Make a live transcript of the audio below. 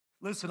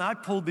Listen, I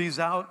pulled these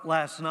out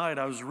last night.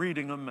 I was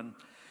reading them, and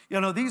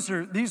these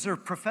are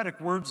prophetic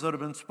words that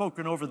have been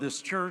spoken over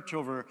this church,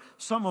 over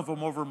some of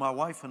them over my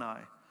wife and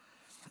I.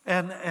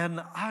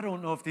 And I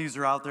don't know if these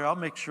are out there. I'll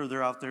make sure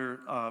they're out there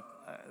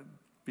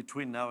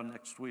between now and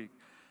next week.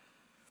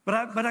 But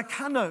I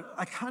kind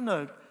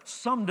of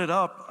summed it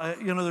up.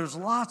 There's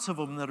lots of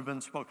them that have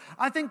been spoken.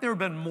 I think there have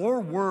been more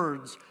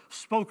words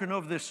spoken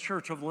over this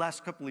church over the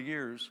last couple of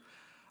years,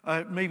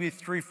 maybe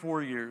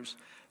 3-4 years,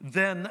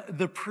 than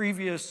the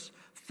previous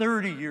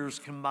 30 years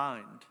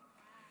combined.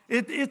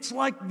 It's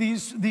like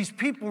these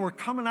people were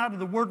coming out of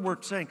the word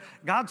work saying,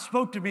 God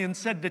spoke to me and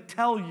said to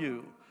tell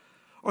you.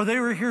 Or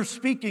they were here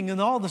speaking, and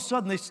all of a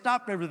sudden they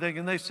stopped everything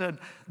and they said,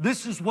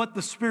 this is what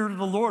the Spirit of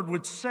the Lord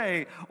would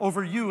say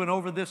over you and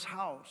over this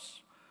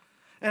house.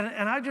 And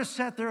I just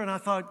sat there and I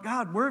thought,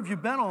 God, where have you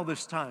been all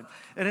this time?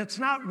 And it's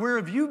not where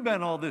have you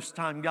been all this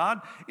time,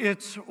 God?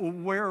 It's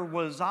where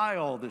was I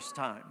all this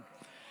time?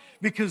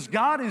 Because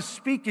God is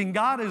speaking,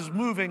 God is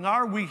moving.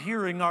 Are we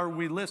hearing? Are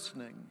we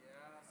listening?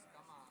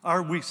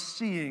 Are we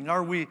seeing?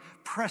 Are we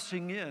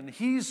pressing in?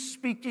 He's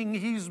speaking,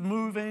 He's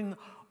moving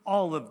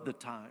all of the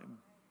time.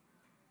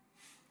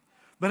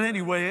 But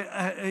anyway,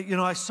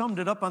 I summed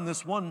it up on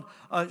this one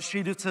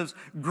sheet. It says,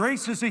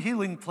 grace is a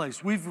healing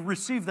place. We've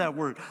received that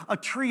word. A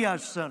triage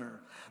center.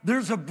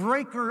 There's a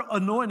breaker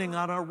anointing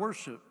on our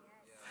worship.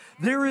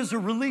 There is a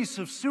release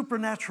of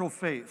supernatural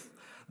faith.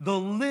 The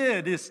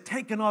lid is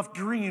taken off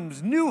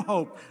dreams, new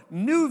hope,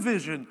 new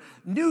vision,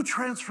 new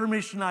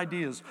transformation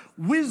ideas,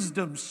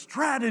 wisdom,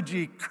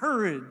 strategy,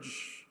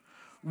 courage.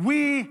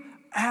 We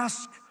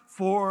ask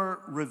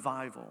for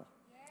revival.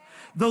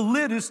 The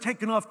lid is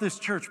taken off this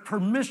church,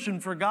 permission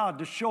for God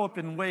to show up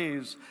in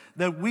ways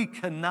that we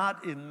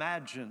cannot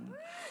imagine.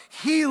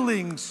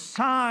 Healing,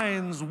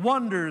 signs,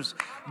 wonders,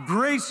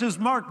 grace is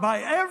marked by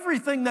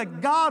everything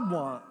that God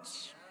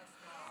wants.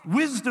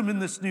 Wisdom in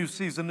this new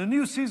season, a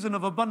new season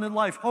of abundant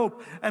life,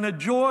 hope, and a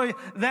joy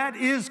that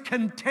is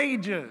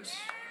contagious.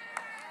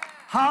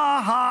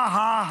 Ha, ha,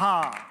 ha,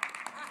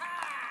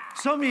 ha.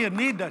 Some of you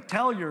need to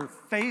tell your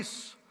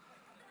face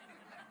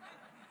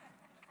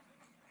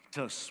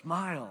to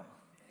smile.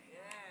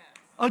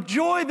 A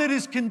joy that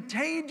is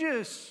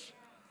contagious.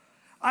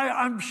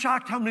 I'm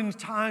shocked how many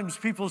times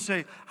people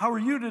say, how are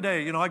you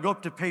today? I go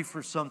up to pay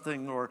for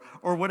something or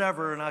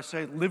whatever, and I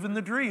say, living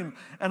the dream.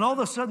 And all of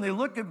a sudden they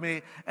look at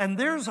me, and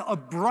there's a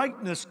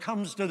brightness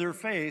comes to their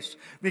face,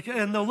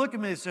 and they'll look at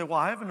me and say, well,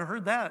 I haven't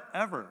heard that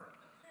ever.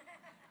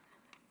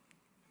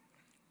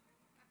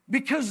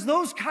 Because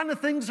those kind of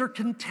things are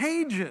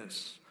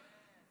contagious.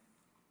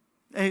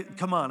 Hey,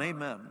 come on,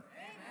 amen.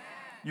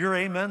 Your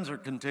amens are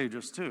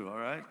contagious too, all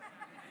right?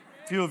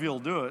 A few of you will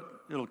do it.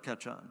 It'll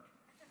catch on.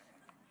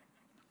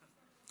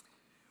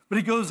 But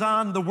he goes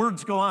on, the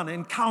words go on,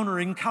 encounter,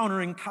 encounter,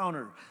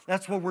 encounter.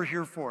 That's what we're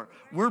here for.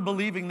 We're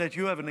believing that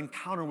you have an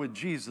encounter with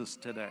Jesus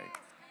today.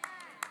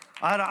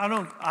 I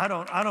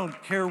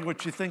don't care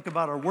what you think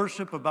about our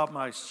worship, about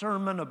my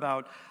sermon,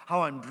 about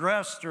how I'm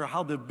dressed or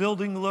how the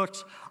building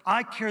looks.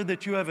 I care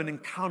that you have an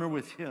encounter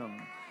with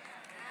Him.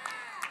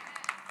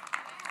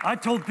 I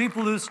told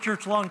people in this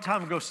church a long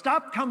time ago,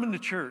 stop coming to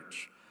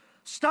church.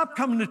 Stop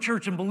coming to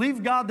church and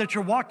believe God that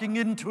you're walking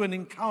into an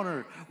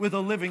encounter with a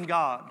living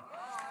God.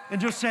 And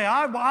just say,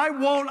 I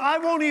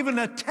won't even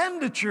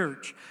attend a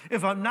church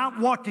if I'm not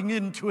walking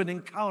into an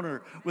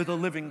encounter with a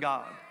living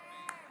God.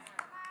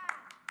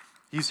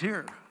 He's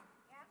here.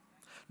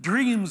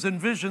 Dreams and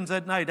visions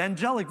at night,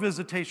 angelic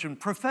visitation,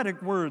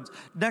 prophetic words,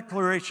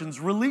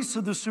 declarations, release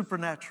of the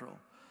supernatural.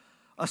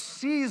 A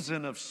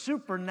season of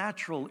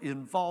supernatural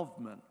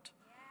involvement.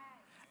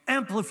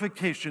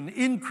 Amplification,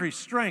 increase,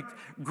 strength,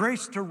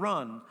 grace to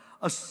run.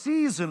 A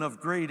season of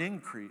great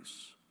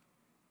increase.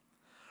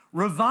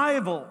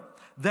 Revival.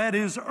 That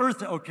is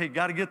earth. Okay,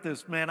 got to get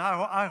this, man.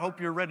 I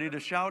hope you're ready to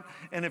shout.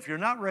 And if you're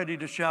not ready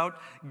to shout,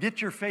 get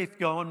your faith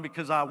going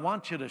because I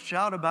want you to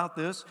shout about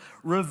this.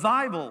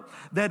 Revival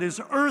that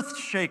is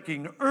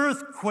earth-shaking,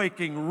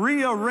 earthquaking,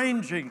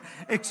 rearranging,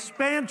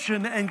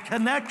 expansion and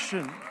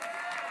connection.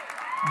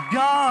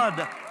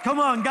 God, come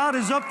on, God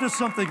is up to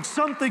something.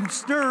 Something's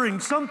stirring,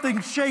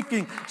 something's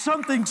shaking,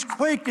 something's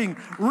quaking,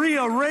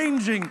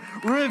 rearranging.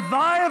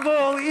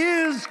 Revival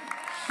is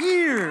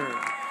here.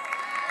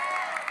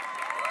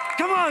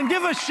 Come on,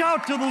 give a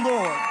shout to the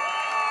Lord.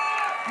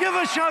 Give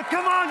a shout.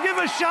 Come on, give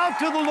a shout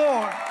to the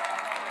Lord.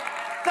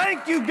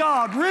 Thank you,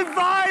 God.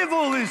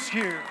 Revival is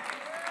here.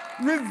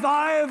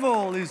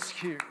 Revival is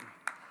here.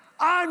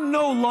 I'm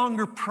no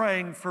longer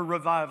praying for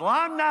revival.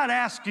 I'm not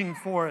asking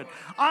for it.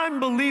 I'm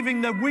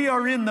believing that we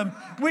are in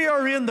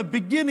the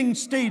beginning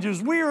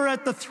stages. We are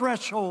at the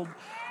threshold.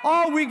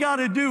 All we got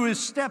to do is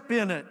step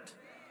in it.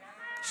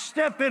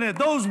 Step in it.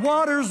 Those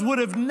waters would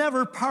have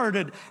never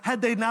parted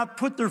had they not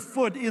put their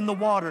foot in the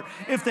water.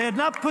 If they had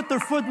not put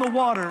their foot in the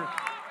water,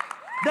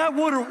 that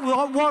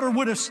water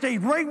would have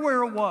stayed right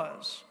where it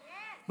was.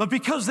 But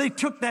because they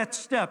took that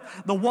step,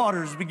 the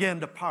waters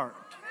began to part.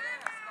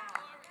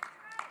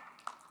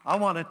 I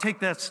want to take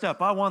that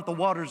step. I want the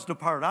waters to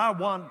part. I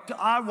want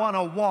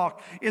to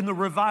walk in the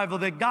revival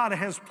that God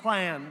has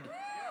planned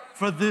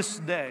for this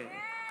day.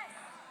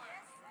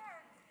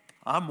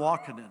 I'm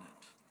walking in it.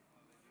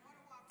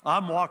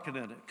 I'm walking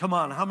in it. Come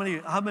on,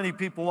 how many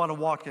people want to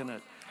walk in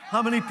it?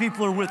 How many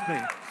people are with me?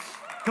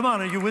 Come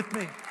on, are you with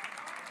me?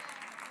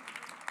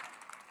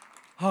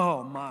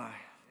 Oh, my.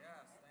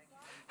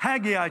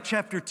 Haggai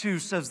chapter 2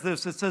 says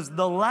this. It says,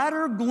 the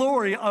latter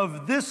glory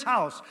of this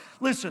house.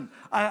 Listen,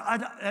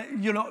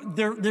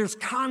 there's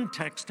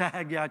context to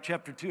Haggai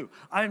chapter 2.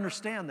 I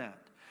understand that.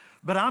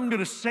 But I'm going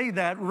to say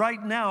that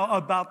right now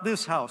about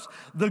this house.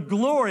 The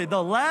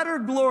latter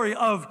glory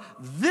of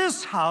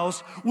this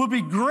house will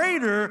be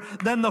greater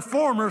than the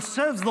former,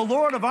 says the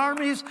Lord of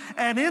armies.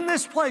 And in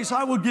this place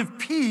I will give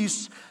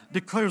peace,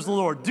 declares the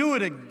Lord. Do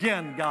it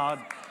again, God.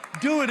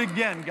 Do it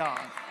again, God.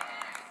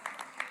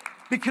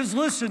 Because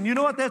listen, you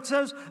know what that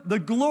says? The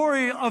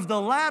glory of the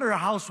latter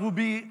house will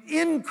be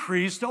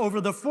increased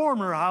over the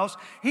former house.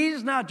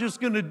 He's not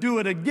just going to do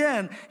it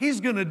again. He's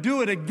going to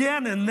do it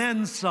again and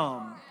then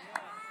some.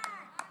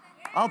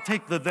 I'll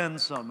take the then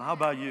some. How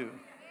about you?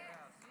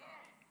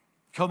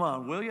 Come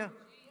on, will you?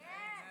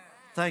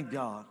 Thank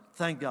God.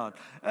 Thank God.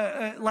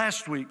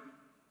 Last week,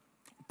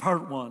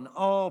 part 1.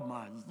 Oh,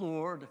 my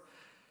Lord.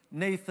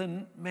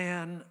 Nathan,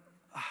 man,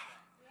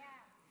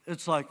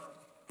 it's like,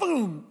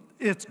 boom,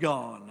 it's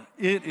gone.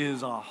 It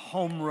is a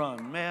home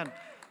run, man.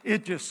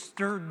 It just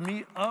stirred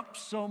me up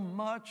so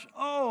much.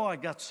 Oh, I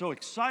got so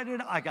excited.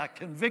 I got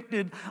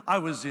convicted. I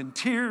was in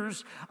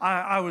tears.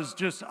 I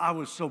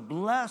was so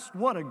blessed.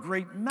 What a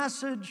great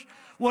message.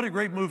 What a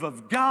great move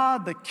of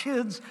God. The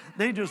kids,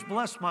 they just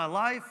blessed my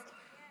life.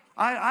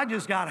 I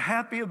just got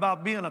happy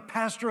about being a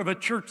pastor of a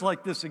church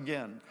like this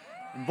again.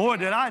 And boy,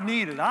 did I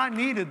need it. I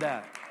needed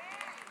that.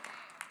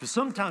 Because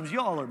sometimes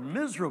y'all are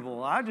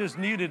miserable. I just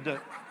needed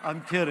to,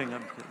 I'm kidding.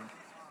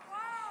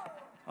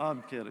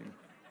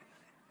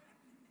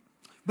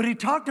 But he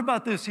talked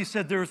about this. He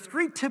said there are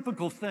 3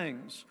 typical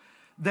things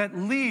that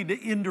lead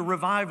into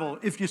revival.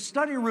 If you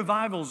study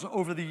revivals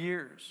over the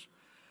years,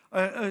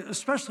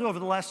 especially over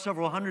the last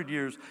several hundred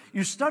years,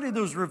 you study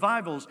those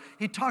revivals,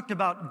 he talked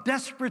about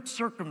desperate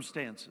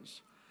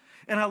circumstances.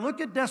 And I look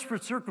at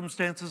desperate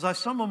circumstances, I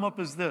sum them up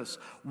as this: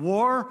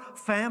 war,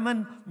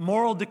 famine,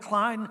 moral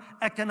decline,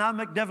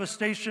 economic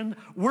devastation.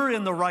 We're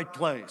in the right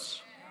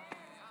place.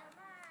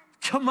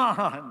 Come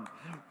on.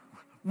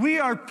 We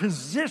are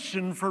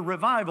positioned for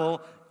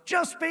revival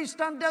just based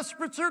on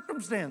desperate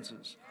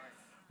circumstances.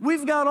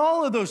 We've got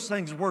all of those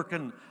things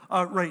working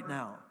right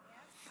now.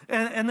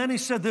 And then he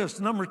said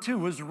this, number 2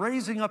 was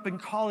raising up and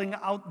calling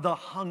out the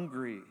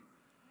hungry,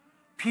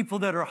 people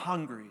that are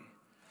hungry.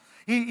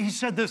 He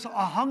said this, a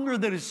hunger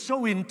that is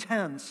so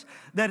intense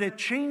that it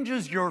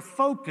changes your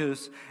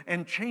focus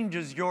and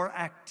changes your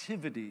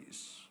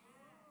activities.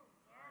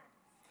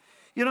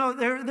 You know,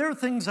 there are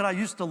things that I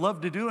used to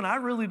love to do, and I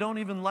really don't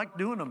even like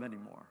doing them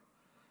anymore.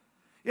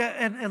 Yeah,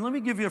 and let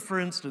me give you, for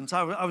instance,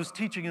 I was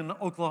teaching in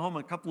Oklahoma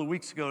a couple of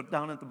weeks ago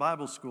down at the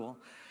Bible school,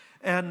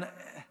 and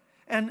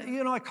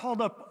you know, I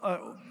called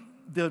up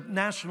the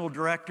national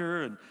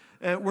director,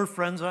 and we're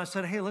friends, and I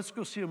said, hey, let's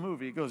go see a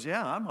movie. He goes,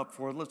 yeah, I'm up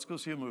for it. Let's go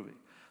see a movie.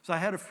 So I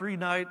had a free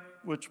night,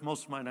 which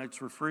most of my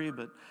nights were free,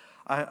 but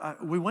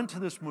we went to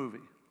this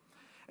movie,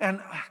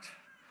 and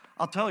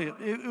I'll tell you,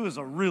 it was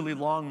a really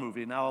long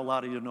movie. Now a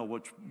lot of you know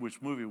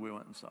which movie we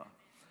went and saw.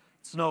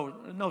 It's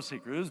no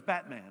secret. It was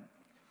Batman.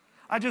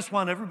 I just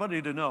want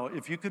everybody to know,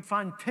 if you could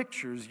find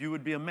pictures, you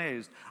would be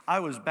amazed.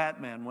 I was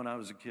Batman when I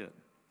was a kid.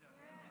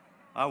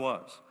 I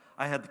was.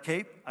 I had the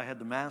cape. I had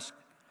the mask.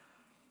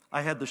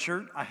 I had the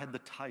shirt. I had the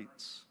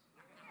tights.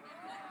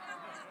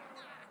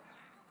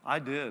 I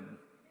did.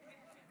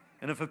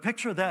 And if a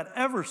picture of that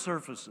ever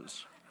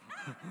surfaces,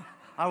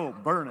 I will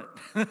burn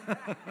it.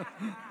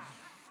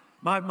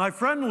 My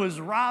friend was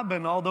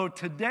Robin, although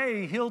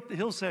today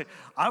he'll say,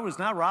 I was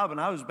not Robin,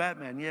 I was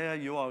Batman. Yeah,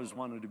 you always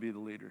wanted to be the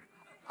leader.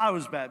 I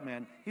was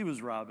Batman, he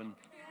was Robin.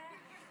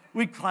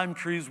 We'd climb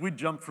trees, we'd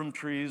jump from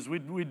trees,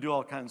 we'd do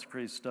all kinds of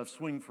crazy stuff,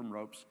 swing from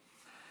ropes.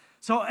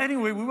 So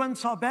anyway, we went and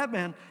saw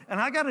Batman, and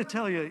I got to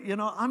tell you, you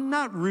know, I'm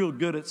not real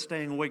good at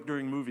staying awake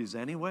during movies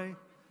anyway.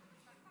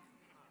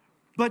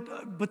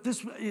 But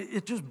this,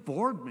 it just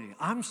bored me.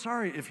 I'm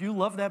sorry, if you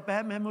love that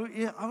Batman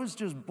movie, I was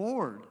just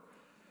bored.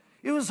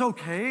 It was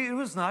okay, it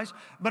was nice,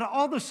 but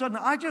all of a sudden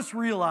I just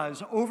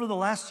realized over the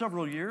last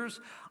several years,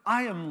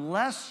 I am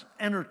less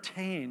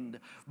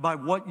entertained by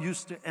what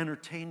used to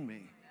entertain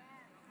me.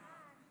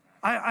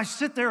 I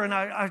sit there and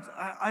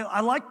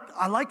I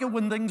like it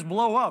when things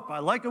blow up. I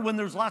like it when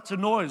there's lots of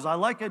noise. I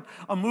like it,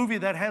 a movie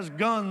that has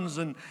guns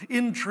and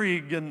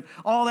intrigue and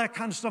all that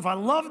kind of stuff. I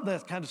love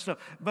that kind of stuff.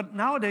 But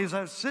nowadays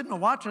I sit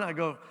and watch it and I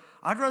go,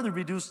 I'd rather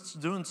be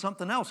doing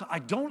something else. I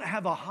don't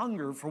have a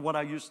hunger for what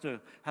I used to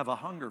have a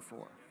hunger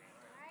for.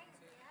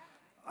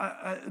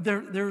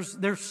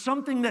 There's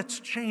something that's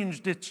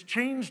changed. It's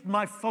changed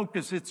my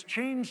focus. It's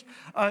changed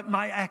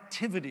my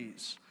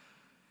activities.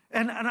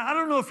 And I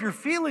don't know if you're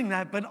feeling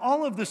that, but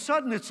all of a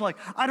sudden it's like,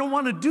 I don't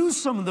want to do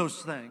some of those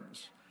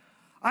things.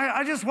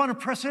 I just want to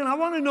press in. I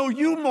want to know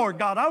you more,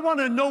 God. I want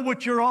to know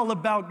what you're all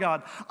about,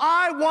 God.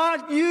 I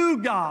want you,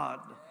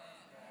 God.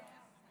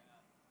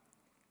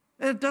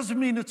 It doesn't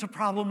mean it's a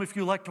problem if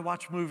you like to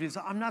watch movies.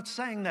 I'm not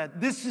saying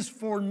that. This is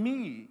for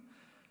me.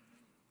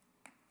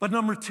 But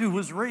number 2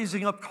 was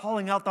raising up,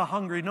 calling out the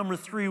hungry. Number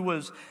 3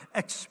 was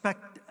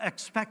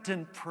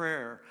expectant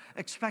prayer.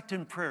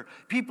 Expectant prayer.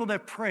 People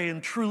that pray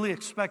and truly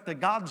expect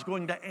that God's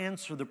going to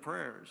answer the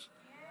prayers.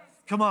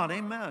 Come on,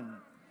 amen.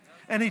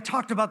 And he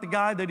talked about the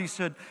guy that he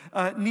said,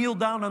 kneel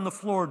down on the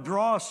floor,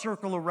 draw a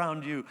circle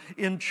around you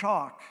in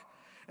chalk,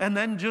 and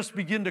then just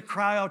begin to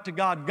cry out to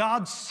God.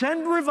 God,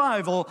 send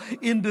revival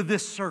into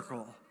this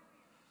circle.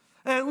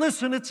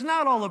 Listen, it's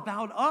not all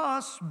about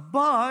us,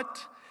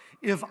 but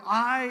if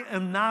I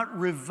am not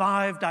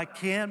revived, I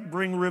can't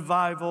bring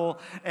revival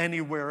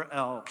anywhere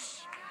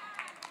else.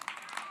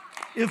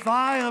 If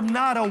I am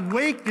not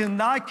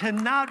awakened, I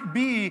cannot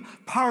be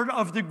part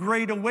of the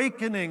Great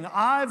Awakening.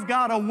 I've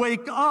got to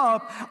wake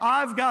up.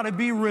 I've got to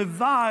be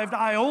revived.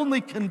 I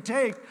only can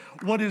take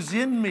what is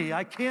in me.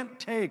 I can't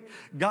take.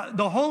 God,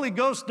 the Holy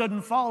Ghost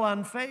doesn't fall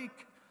on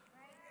fake.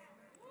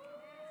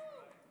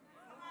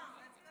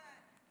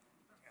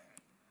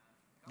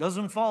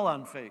 Doesn't fall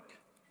on fake.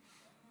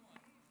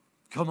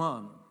 Come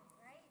on.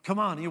 Come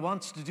on. He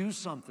wants to do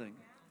something.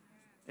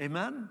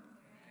 Amen?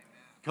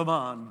 Come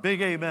on,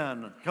 big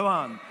amen. Come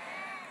on.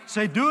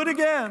 Say, do it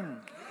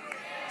again.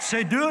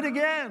 Say, do it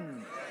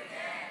again.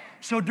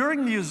 So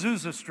during the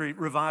Azusa Street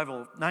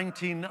revival,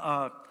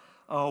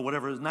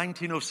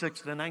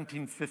 1906 to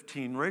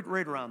 1915,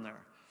 right around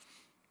there.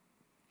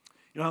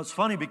 You know, it's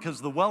funny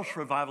because the Welsh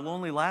revival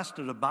only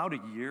lasted about a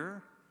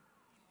year.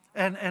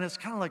 And it's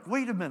kind of like,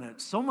 wait a minute,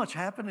 so much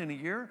happened in a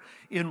year?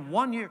 In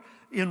 1 year,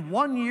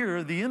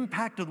 the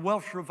impact of the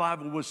Welsh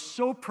revival was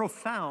so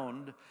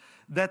profound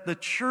that the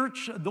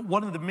church,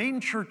 one of the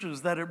main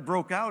churches that it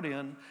broke out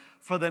in,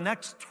 for the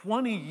next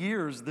 20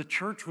 years, the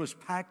church was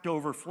packed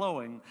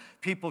overflowing,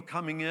 people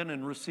coming in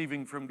and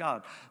receiving from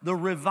God. The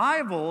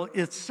revival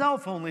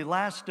itself only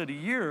lasted a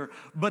year,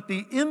 but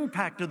the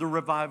impact of the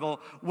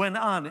revival went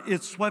on.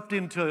 It swept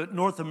into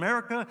North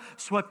America,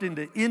 swept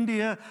into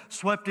India,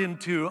 swept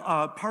into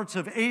parts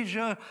of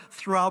Asia,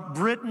 throughout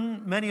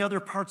Britain, many other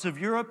parts of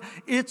Europe.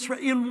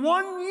 In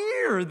 1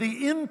 year,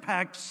 the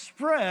impact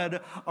spread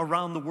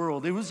around the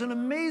world. It was an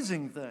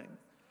amazing thing.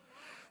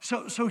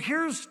 So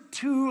here's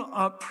 2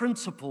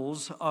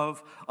 principles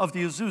of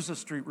the Azusa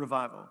Street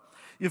revival.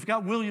 You've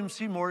got William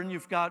Seymour and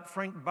you've got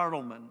Frank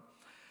Bartleman.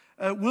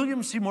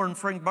 William Seymour and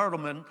Frank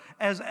Bartleman,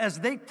 as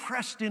they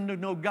pressed in to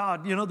know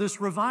God, you know,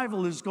 this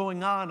revival is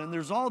going on and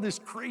there's all this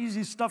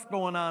crazy stuff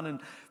going on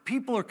and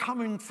people are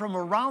coming from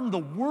around the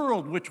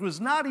world, which was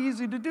not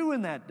easy to do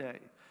in that day.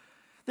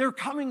 They're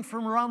coming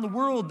from around the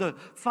world to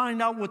find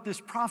out what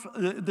this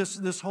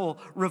whole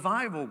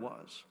revival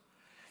was.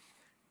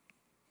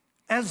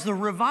 As the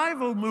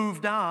revival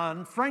moved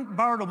on, Frank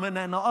Bartleman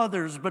and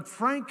others, but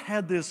Frank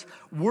had this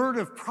word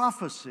of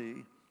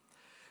prophecy,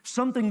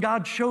 something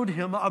God showed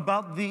him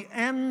about the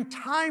end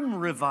time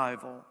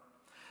revival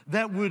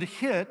that would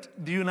hit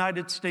the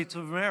United States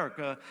of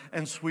America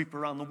and sweep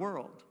around the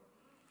world.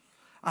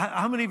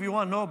 How many of you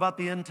want to know about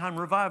the end time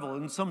revival?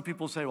 And some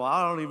people say, well,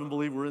 I don't even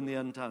believe we're in the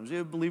end times.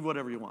 You believe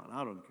whatever you want.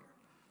 I don't care.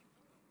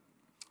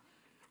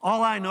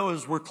 All I know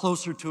is we're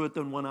closer to it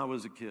than when I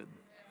was a kid.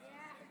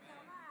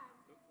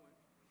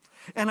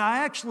 And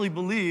I actually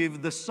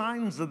believe the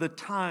signs of the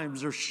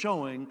times are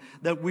showing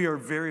that we are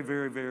very,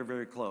 very, very,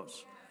 very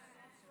close.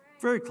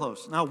 Very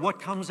close. Now,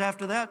 what comes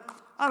after that?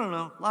 I don't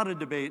know. A lot of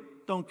debate.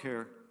 Don't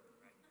care.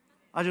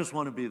 I just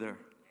want to be there.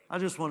 I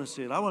just want to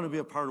see it. I want to be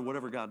a part of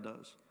whatever God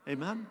does.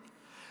 Amen?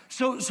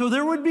 So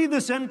there would be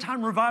this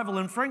end-time revival,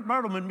 and Frank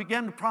Bartleman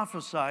began to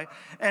prophesy,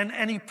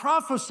 and he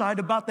prophesied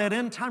about that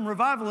end-time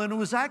revival, and it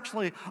was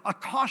actually a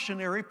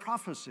cautionary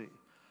prophecy.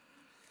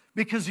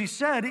 Because he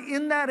said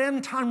in that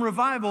end-time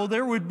revival,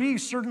 there would be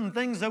certain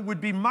things that would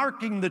be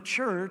marking the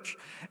church,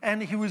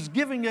 and he was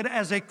giving it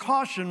as a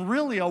caution,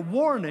 really a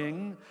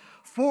warning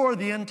for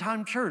the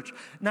end-time church.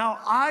 Now,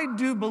 I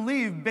do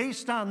believe,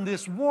 based on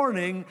this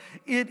warning,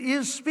 it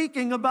is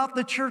speaking about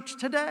the church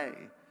today.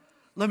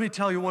 Let me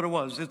tell you what it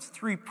was. It's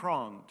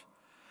 3-pronged.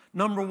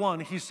 Number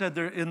 1, he said,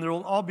 and they'll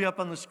all be up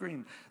on the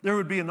screen, there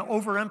would be an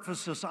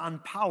overemphasis on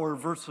power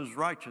versus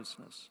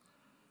righteousness.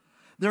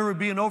 There would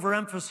be an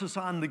overemphasis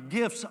on the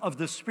gifts of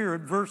the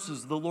Spirit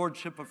versus the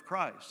Lordship of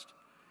Christ.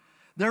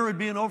 There would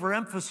be an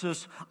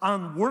overemphasis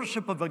on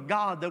worship of a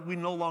God that we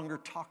no longer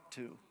talk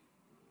to.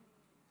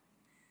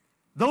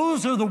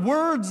 Those are the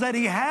words that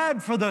he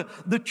had for the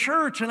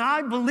church, and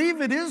I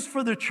believe it is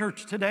for the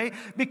church today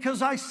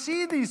because I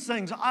see these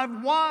things.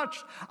 I've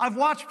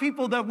watched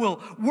people that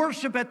will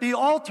worship at the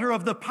altar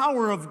of the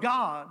power of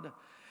God,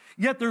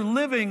 yet they're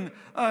living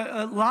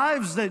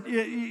lives that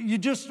you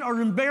just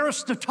are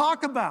embarrassed to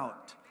talk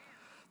about.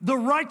 The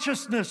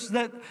righteousness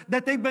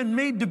that they've been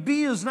made to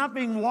be is not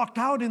being walked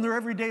out in their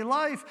everyday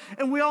life,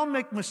 and we all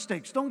make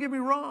mistakes. Don't get me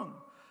wrong.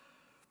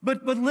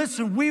 But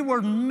listen, we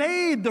were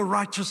made the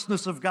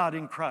righteousness of God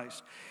in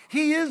Christ.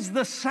 He is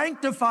the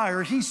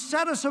sanctifier. He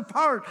set us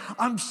apart.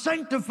 I'm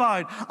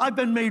sanctified. I've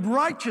been made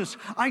righteous.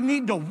 I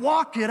need to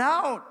walk it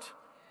out.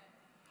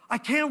 I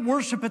can't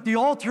worship at the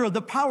altar of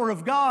the power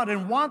of God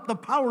and want the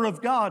power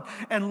of God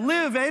and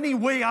live any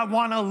way I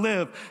want to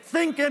live,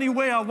 think any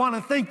way I want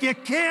to think. You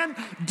can't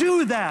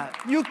do that.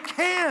 You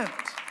can't.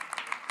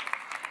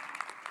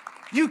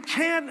 You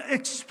can't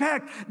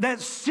expect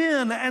that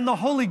sin and the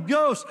Holy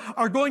Ghost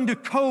are going to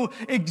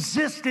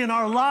coexist in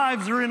our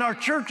lives or in our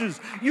churches.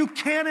 You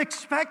can't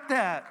expect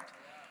that.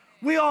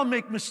 We all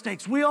make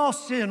mistakes. We all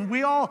sin.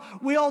 We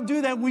all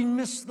do that. We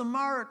miss the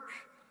mark.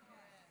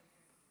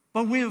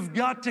 But we have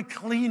got to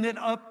clean it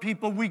up,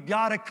 people. We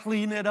got to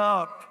clean it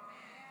up.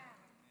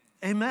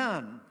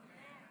 Amen.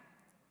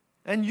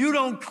 And you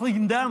don't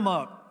clean them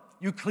up.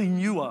 You clean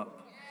you up.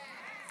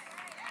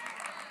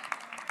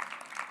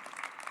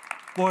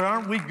 Boy,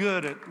 aren't we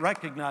good at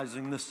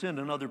recognizing the sin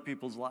in other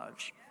people's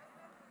lives?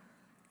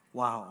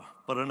 Wow,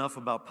 but enough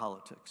about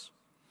politics.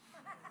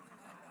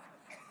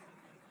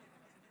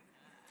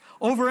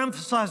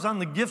 Overemphasize on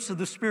the gifts of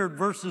the Spirit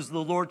versus the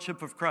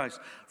Lordship of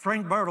Christ.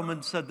 Frank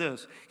Bartleman said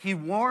this. He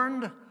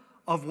warned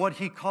of what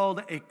he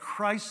called a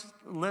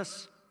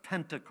Christless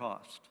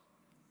Pentecost.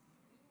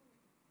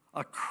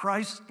 A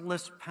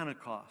Christless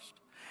Pentecost.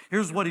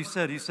 Here's what he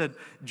said. He said,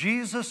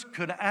 Jesus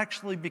could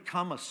actually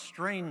become a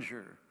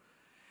stranger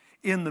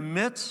in the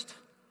midst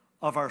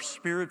of our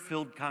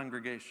Spirit-filled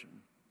congregation.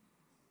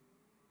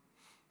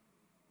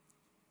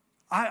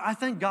 I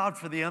thank God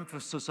for the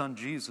emphasis on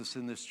Jesus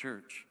in this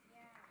church.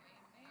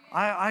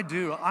 I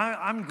do.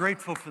 I'm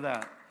grateful for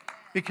that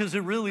because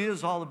it really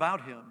is all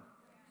about Him.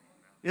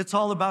 It's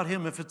all about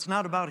Him. If it's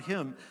not about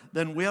Him,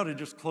 then we ought to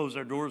just close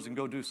our doors and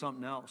go do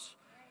something else.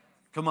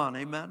 Come on,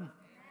 amen?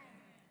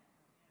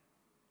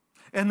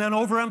 And then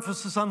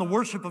overemphasis on the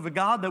worship of a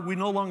God that we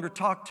no longer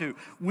talk to.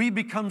 We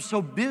become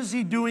so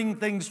busy doing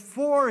things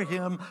for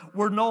Him,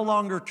 we're no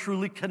longer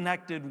truly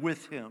connected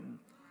with Him.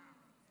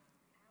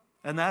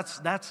 And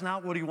that's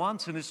not what He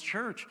wants in His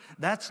church.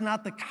 That's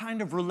not the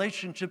kind of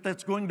relationship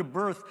that's going to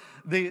birth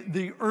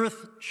the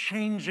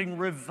earth-changing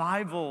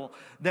revival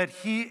that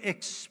He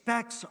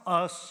expects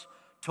us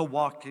to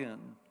walk in.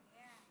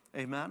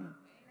 Amen?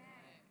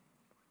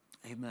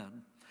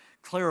 Amen.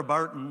 Clara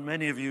Barton,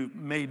 many of you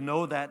may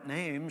know that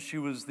name. She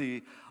was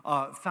the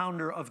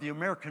founder of the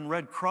American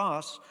Red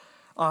Cross.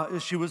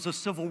 She was a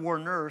Civil War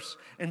nurse,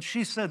 and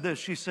she said this.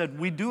 She said,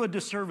 we do a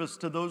disservice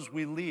to those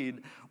we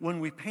lead when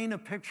we paint a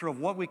picture of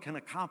what we can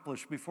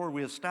accomplish before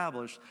we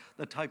establish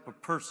the type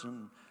of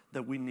person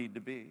that we need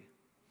to be.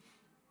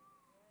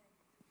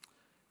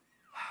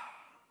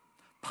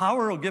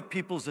 Power will get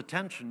people's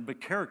attention,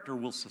 but character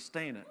will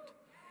sustain it.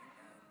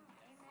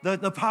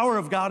 The power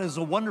of God is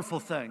a wonderful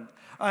thing.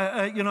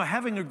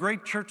 Having a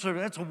great church,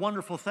 that's a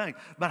wonderful thing.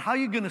 But how are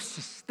you going to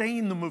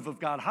sustain the move of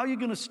God? How are you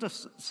going to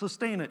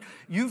sustain it?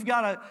 You've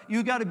got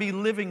to be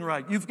living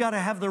right. You've got to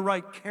have the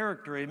right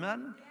character,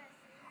 amen?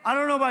 I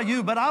don't know about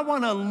you, but I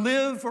want to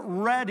live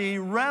ready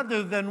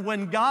rather than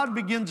when God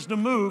begins to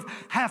move,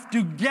 have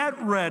to get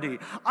ready.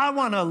 I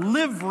want to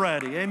live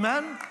ready,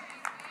 amen?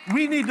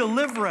 We need to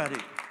live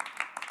ready.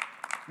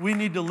 We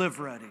need to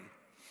live ready.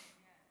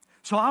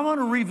 So I want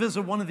to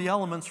revisit one of the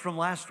elements from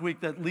last week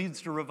that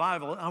leads to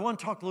revival. I want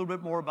to talk a little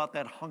bit more about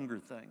that hunger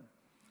thing.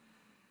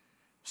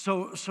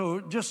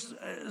 So just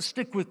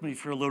stick with me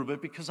for a little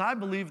bit because I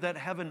believe that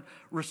heaven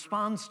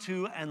responds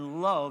to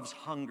and loves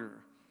hunger.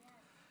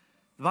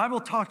 The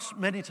Bible talks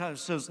many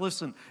times, says,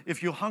 listen,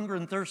 if you hunger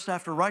and thirst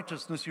after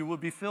righteousness, you will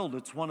be filled.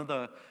 It's one of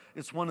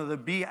the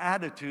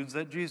beatitudes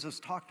that Jesus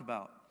talked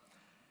about.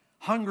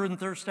 Hunger and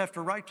thirst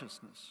after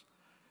righteousness.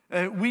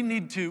 We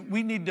need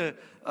to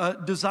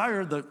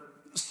desire the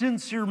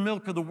sincere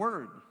milk of the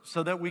Word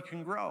so that we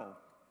can grow.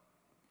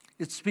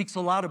 It speaks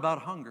a lot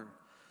about hunger.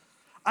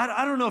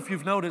 I don't know if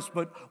you've noticed,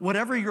 but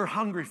whatever you're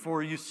hungry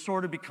for, you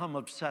sort of become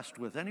obsessed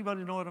with.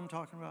 Anybody know what I'm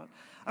talking about?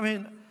 I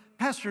mean,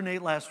 Pastor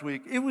Nate last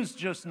week, it was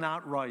just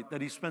not right that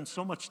he spent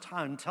so much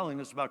time telling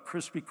us about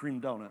Krispy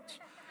Kreme donuts.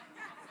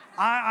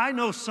 I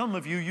know some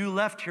of you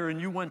left here and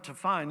you went to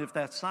find if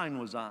that sign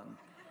was on.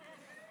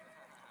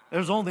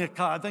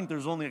 I think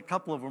there's only a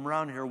couple of them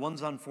around here.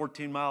 One's on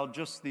 14 Mile,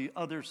 just the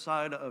other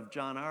side of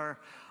John R.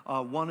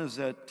 One is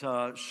at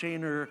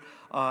Shaner,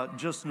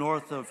 just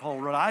north of Hull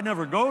Road. I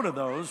never go to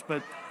those,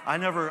 but I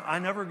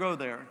never go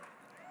there.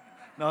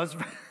 No,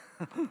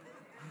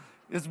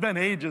 it's been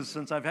ages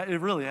since I've had.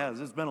 It really has.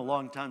 It's been a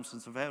long time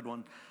since I've had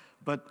one.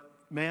 But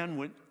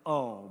man,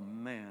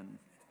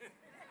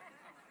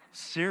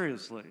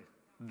 seriously,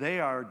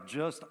 they are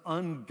just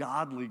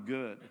ungodly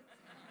good.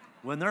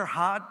 When they're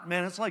hot,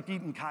 man, it's like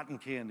eating cotton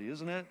candy,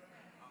 isn't it?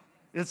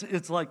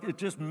 It's like it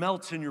just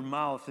melts in your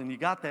mouth, and you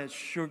got that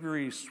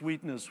sugary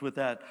sweetness with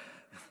that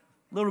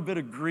little bit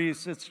of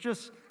grease. It's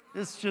just,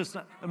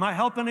 am I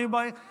helping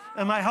anybody?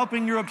 Am I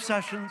helping your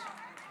obsessions?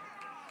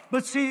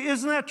 But see,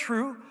 isn't that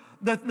true?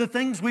 That the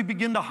things we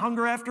begin to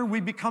hunger after,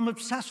 we become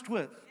obsessed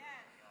with.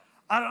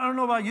 I don't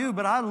know about you,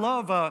 but I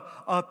love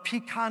a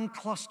pecan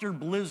cluster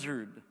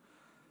blizzard.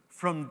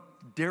 from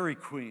Dairy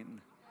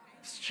Queen.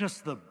 It's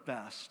just the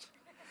best.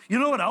 You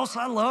know what else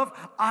I love?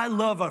 I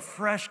love a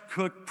fresh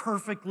cooked,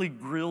 perfectly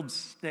grilled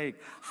steak,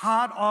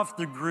 hot off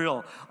the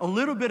grill. A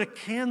little bit of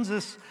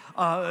Kansas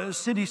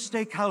City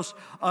Steakhouse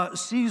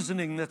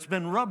seasoning that's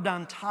been rubbed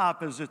on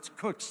top as it's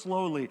cooked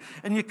slowly.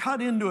 And you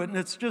cut into it, and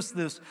it's just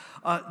this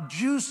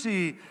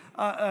juicy,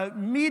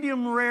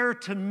 medium rare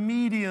to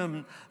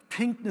medium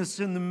pinkness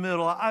in the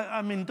middle.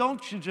 I mean,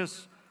 don't you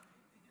just...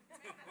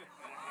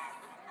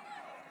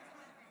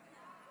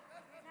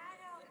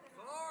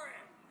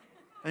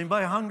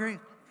 Anybody hungry?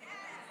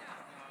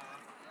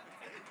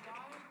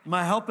 Am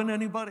I helping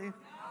anybody?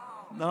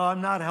 No, I'm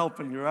not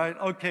helping you, right?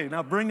 Okay,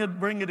 now bring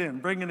it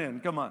in.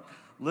 Come on.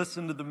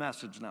 Listen to the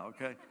message now,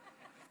 okay?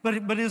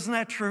 But isn't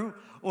that true?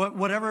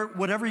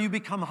 Whatever you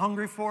become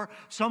hungry for,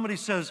 somebody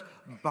says,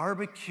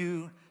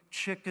 barbecue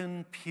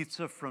chicken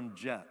pizza from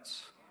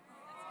Jets.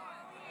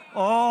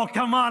 Oh,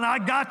 come on, I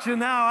got you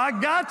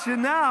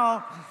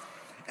now.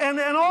 And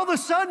all of a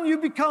sudden you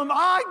become,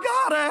 I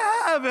gotta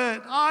have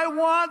it. I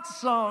want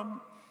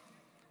some.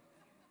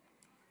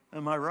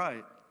 Am I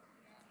right?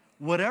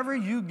 Whatever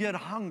you get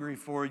hungry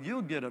for,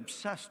 you'll get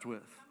obsessed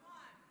with.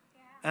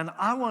 And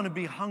I want to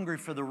be hungry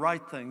for the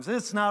right things.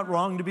 It's not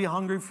wrong to be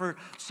hungry for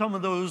some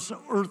of those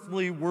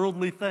earthly,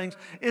 worldly things.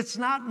 It's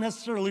not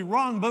necessarily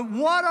wrong, but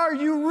what are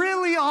you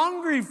really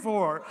hungry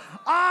for?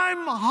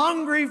 I'm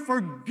hungry for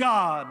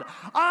God.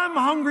 I'm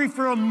hungry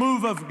for a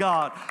move of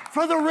God,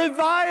 for the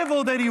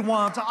revival that He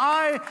wants.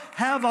 I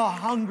have a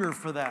hunger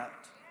for that.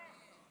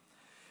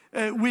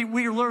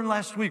 We learned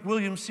last week,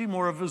 William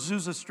Seymour of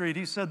Azusa Street,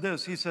 he said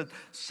this. He said,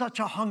 such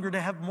a hunger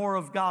to have more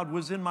of God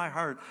was in my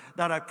heart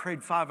that I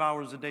prayed 5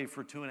 hours a day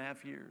for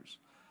 2.5 years.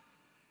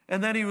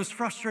 And then he was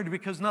frustrated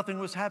because nothing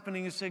was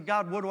happening. He said,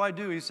 God, what do I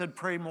do? He said,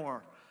 pray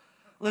more.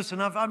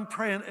 Listen, if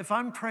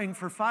I'm praying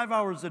for 5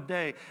 hours a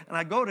day and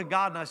I go to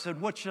God and I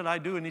said, what should I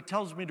do? And He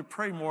tells me to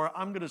pray more,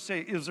 I'm going to say,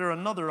 is there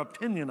another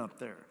opinion up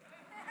there?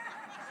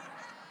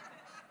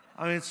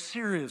 I mean,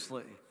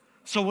 seriously.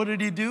 So what did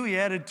he do? He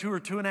added 2 or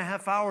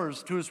 2.5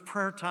 hours to his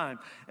prayer time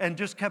and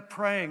just kept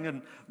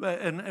praying,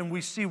 and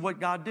we see what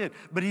God did.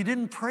 But he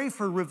didn't pray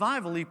for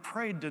revival. He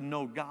prayed to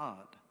know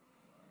God.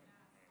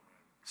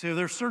 See,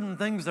 there's certain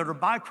things that are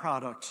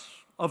byproducts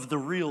of the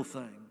real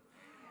thing.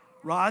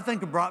 I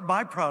think a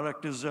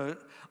byproduct is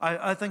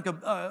I think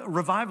a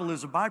revival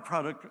is a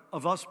byproduct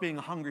of us being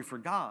hungry for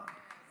God.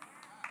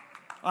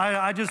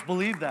 I just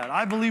believe that.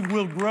 I believe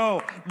we'll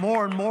grow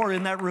more and more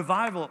in that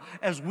revival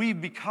as we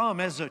become,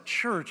 as a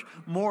church,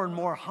 more and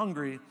more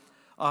hungry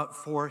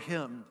for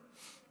Him.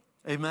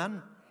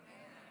 Amen?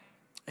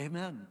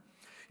 Amen.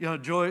 You know,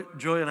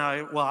 Joy and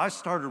I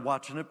started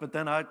watching it, but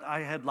then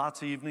I had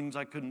lots of evenings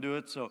I couldn't do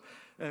it, so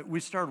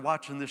we started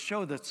watching this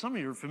show that some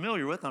of you are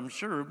familiar with. I'm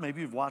sure maybe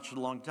you've watched it a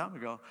long time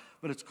ago,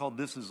 but it's called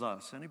This Is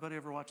Us. Anybody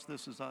ever watch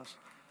This Is Us?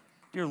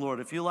 Dear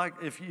Lord, if you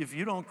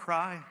don't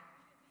cry,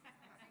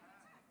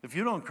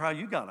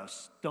 you got a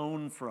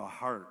stone for a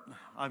heart.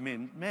 I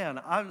mean, man,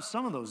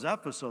 some of those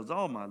episodes,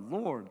 oh my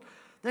Lord,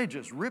 they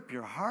just rip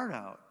your heart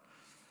out.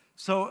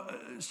 So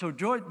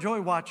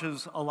Joy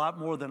watches a lot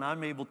more than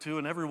I'm able to,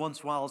 and every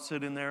once in a while I'll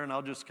sit in there and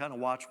I'll just kind of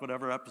watch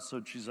whatever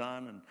episode she's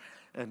on,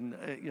 and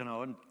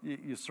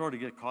you sort of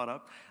get caught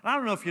up. And I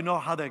don't know if you know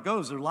how that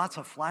goes. There are lots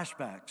of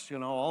flashbacks,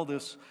 all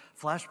this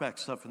flashback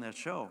stuff in that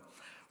show.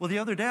 Well, the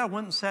other day I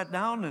went and sat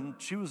down, and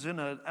she was in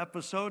an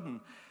episode,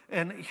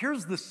 and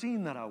here's the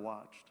scene that I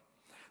watched.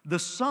 The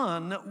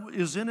son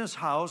is in his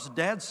house,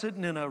 dad's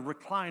sitting in a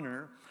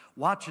recliner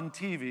watching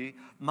TV,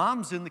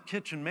 mom's in the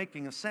kitchen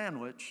making a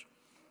sandwich.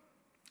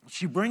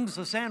 She brings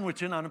the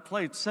sandwich in on a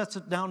plate, sets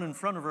it down in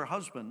front of her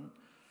husband,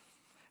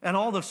 and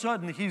all of a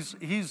sudden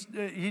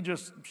he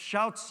just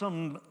shouts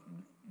some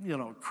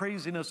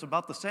craziness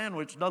about the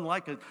sandwich, doesn't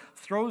like it,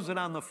 throws it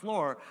on the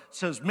floor,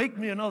 says, make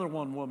me another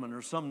one, woman,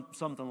 or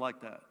something like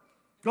that.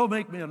 Go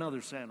make me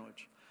another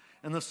sandwich.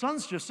 And the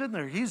son's just sitting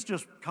there. He's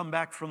just come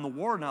back from the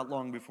war not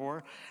long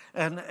before.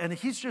 And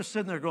he's just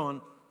sitting there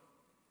going,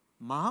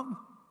 Mom,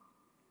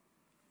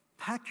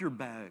 pack your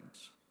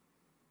bags.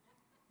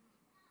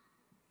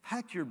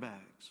 Pack your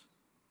bags.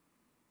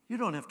 You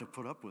don't have to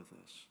put up with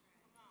this.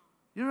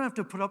 You don't have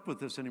to put up with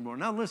this anymore.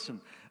 Now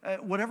listen,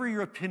 whatever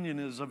your opinion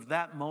is of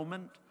that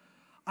moment,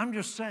 I'm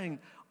just saying,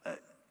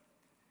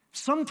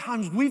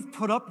 sometimes we've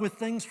put up with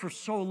things for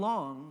so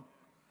long,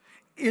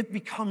 it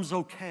becomes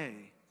okay.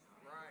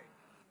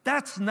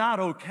 That's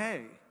not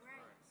okay.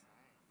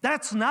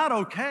 That's not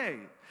okay.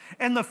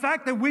 And the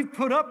fact that we've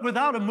put up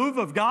without a move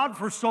of God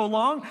for so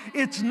long,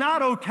 it's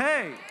not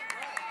okay.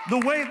 The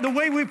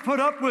way we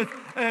put up with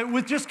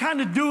just kind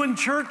of doing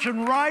church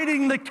and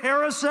riding the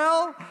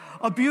carousel,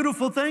 a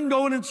beautiful thing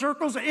going in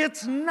circles,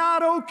 it's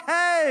not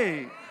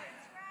okay.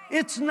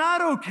 It's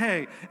not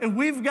okay. And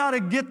we've got to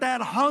get that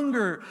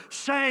hunger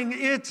saying,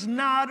 it's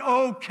not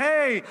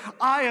okay.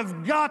 I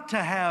have got to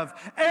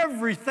have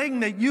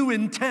everything that you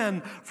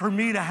intend for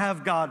me to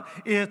have, God.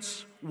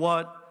 It's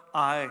what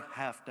I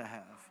have to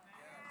have.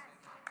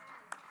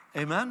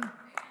 Amen?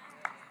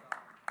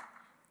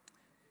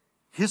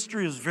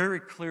 History is very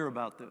clear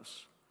about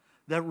this,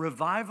 that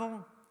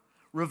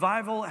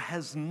revival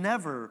has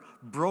never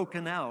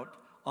broken out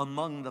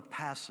among the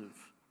passive.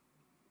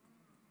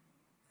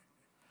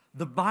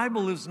 The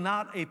Bible is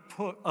not a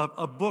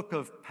book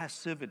of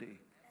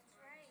passivity.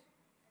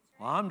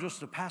 Well, I'm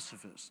just a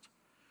pacifist.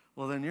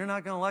 Well, then you're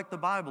not going to like the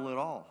Bible at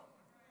all.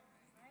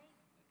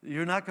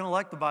 You're not going to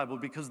like the Bible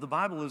because the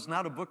Bible is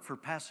not a book for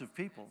passive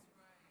people.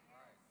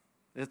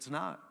 It's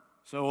not.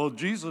 So, well,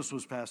 Jesus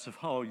was passive.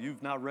 Oh,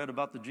 you've not read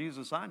about the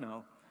Jesus I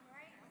know.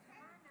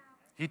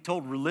 He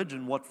told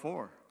religion what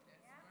for.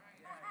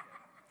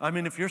 I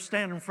mean, if you're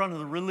standing in front of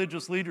the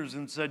religious leaders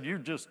and said, you're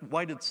just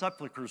whited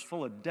sepulchres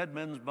full of dead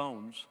men's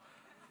bones,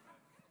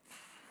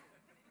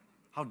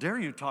 how dare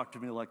you talk to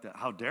me like that?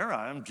 How dare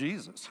I? I'm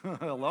Jesus.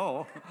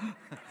 Hello.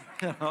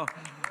 You know,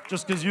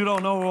 just because you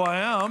don't know who I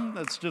am,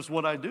 that's just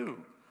what I do.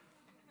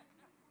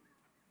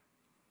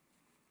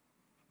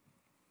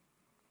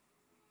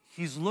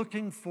 He's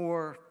looking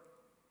for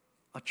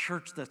a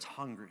church that's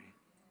hungry.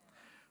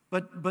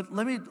 But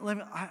let me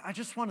I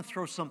just want to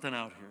throw something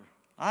out here.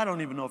 I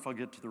don't even know if I'll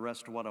get to the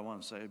rest of what I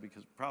want to say,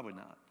 because probably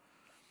not.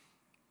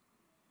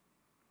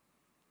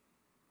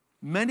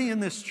 Many in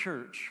this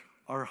church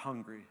are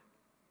hungry.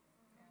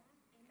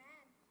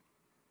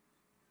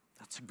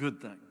 That's a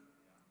good thing.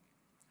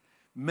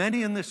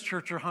 Many in this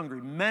church are hungry.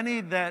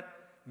 Many that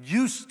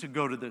used to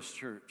go to this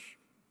church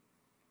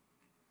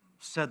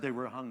said they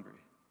were hungry.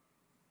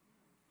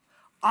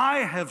 I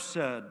have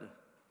said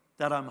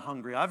that I'm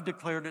hungry. I've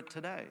declared it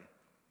today.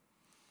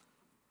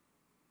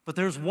 But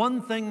there's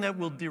one thing that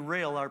will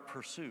derail our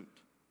pursuit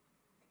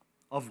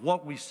of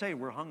what we say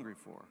we're hungry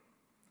for.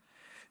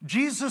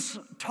 Jesus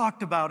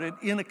talked about it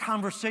in a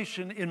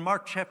conversation in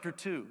Mark chapter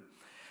 2.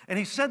 And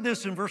he said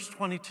this in verse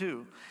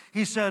 22.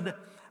 He said,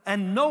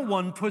 "And no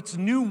one puts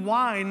new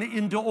wine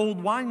into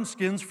old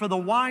wineskins, for the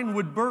wine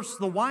would burst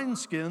the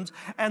wineskins,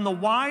 and the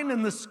wine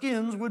and the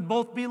skins would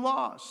both be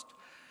lost."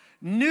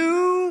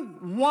 New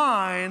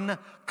wine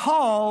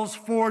calls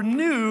for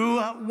new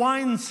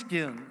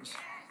wineskins.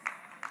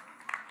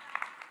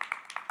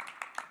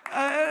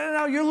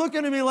 Now you're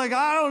looking at me like,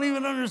 I don't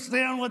even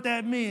understand what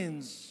that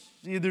means.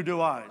 Neither do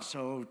I,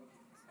 so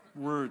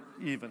we're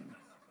even.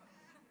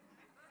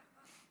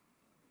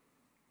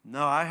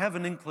 No, I have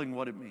an inkling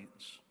what it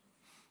means.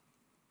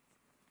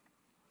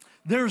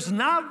 There's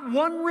not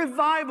one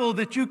revival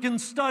that you can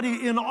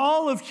study in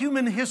all of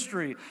human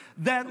history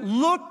that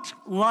looked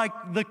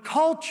like the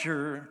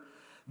culture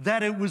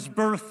that it was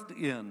birthed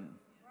in.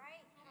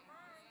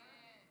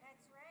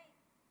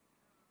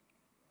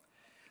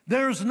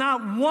 There's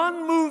not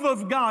one move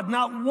of God,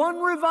 not one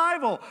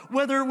revival,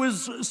 whether it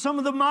was some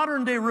of the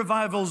modern day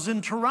revivals in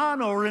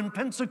Toronto or in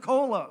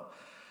Pensacola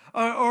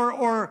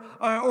or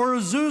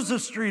Azusa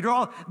Street.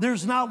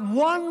 There's not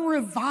one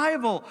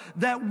revival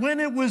that when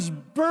it was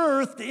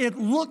birthed, it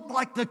looked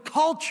like the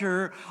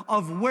culture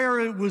of where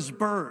it was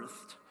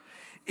birthed.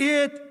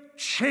 It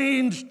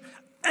changed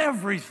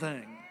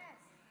everything.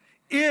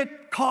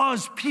 It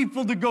caused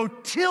people to go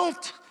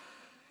tilt.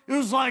 It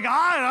was like,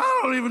 I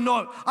don't even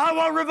know. I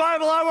want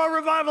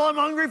revival. I'm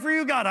hungry for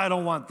you, God. I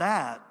don't want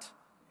that.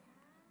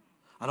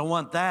 I don't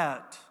want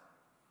that.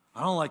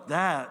 I don't like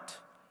that.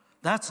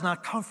 That's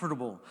not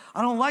comfortable.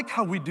 I don't like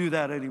how we do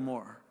that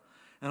anymore.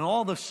 And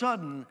all of a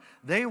sudden,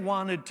 they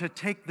wanted to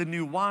take the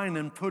new wine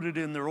and put it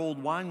in their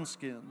old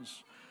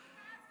wineskins.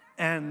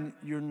 And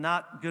you're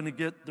not going to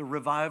get the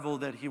revival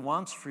that he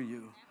wants for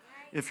you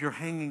if you're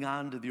hanging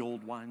on to the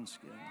old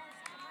wineskin.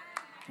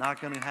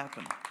 Not going to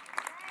happen.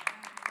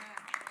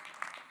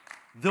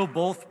 They'll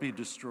both be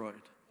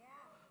destroyed.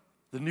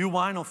 The new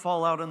wine will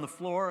fall out on the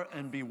floor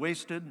and be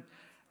wasted,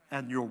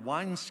 and your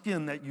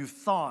wineskin that you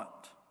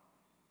thought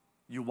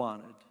you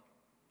wanted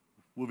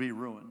will be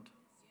ruined.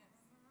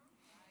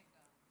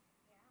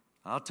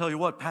 I'll tell you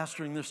what,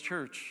 pastoring this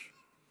church,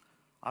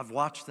 I've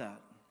watched that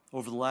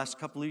over the last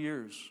couple of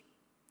years.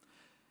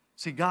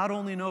 See, God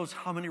only knows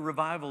how many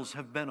revivals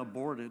have been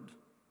aborted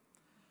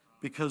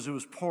because it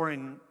was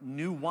pouring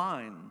new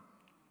wine.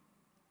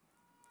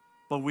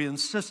 But we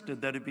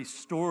insisted that it be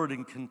stored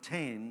and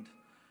contained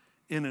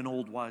in an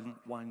old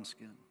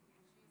wineskin.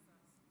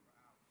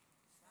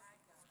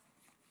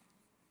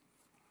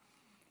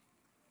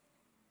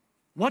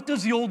 What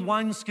does the old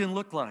wineskin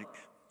look like?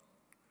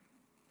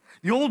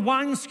 The old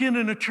wineskin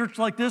in a church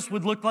like this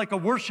would look like a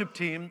worship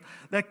team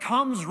that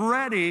comes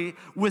ready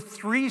with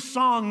 3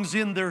 songs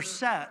in their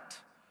set.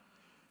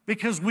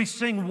 Because we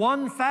sing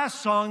 1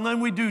 fast song, then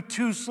we do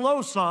 2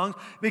 slow songs,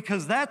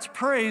 because that's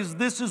praise,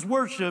 this is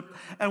worship,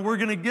 and we're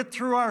going to get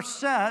through our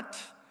set,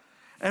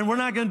 and we're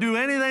not going to do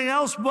anything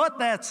else but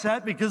that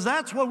set, because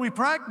that's what we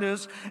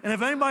practice. And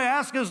if anybody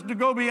asks us to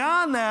go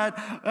beyond that,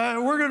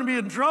 we're going to be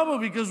in trouble,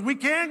 because we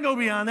can't go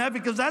beyond that,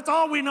 because that's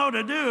all we know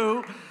to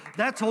do.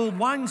 That's old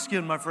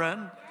wineskin, my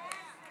friend.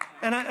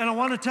 And I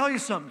want to tell you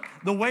something.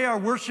 The way our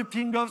worship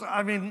team goes,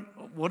 I mean,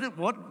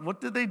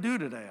 what did they do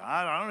today?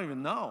 I don't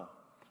even know.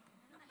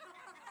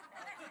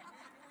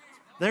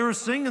 They were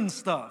singing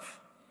stuff.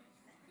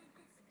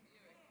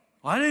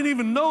 Well, I didn't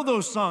even know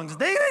those songs.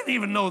 They didn't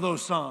even know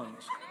those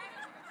songs.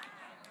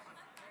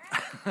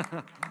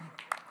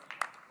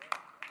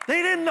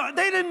 They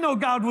didn't know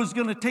God was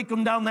going to take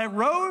them down that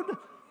road.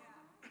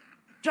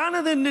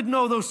 Jonathan didn't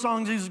know those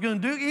songs he was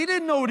going to do. He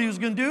didn't know what he was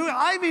going to do.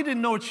 Ivy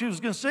didn't know what she was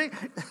going to sing.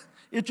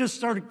 It just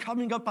started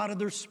coming up out of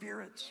their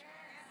spirits.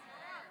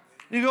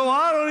 You go,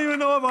 I don't even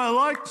know if I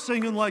like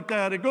singing like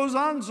that. It goes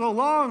on so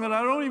long and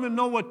I don't even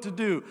know what to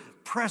do.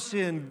 Press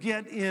in,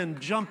 get in,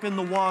 jump in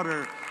the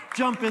water.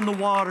 Jump in the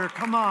water,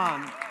 come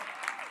on.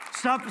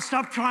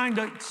 Stop trying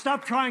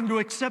to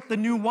accept the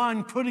new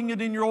wine, putting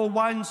it in your old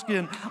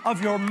wineskin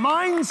of your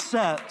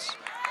mindsets.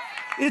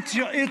 It's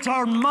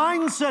our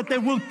mindset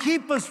that will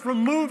keep us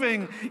from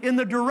moving in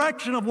the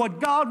direction of what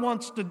God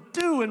wants to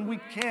do, and we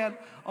can't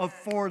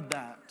afford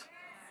that.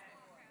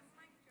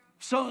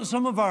 So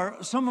some of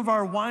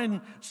our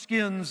wine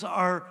skins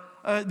are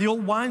the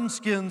old wine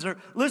skins are.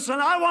 Listen,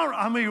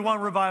 how many of you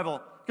want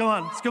revival? Come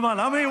on.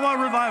 How many of you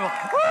want revival?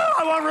 Woo,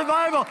 I want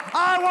revival.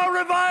 I want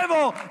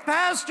revival,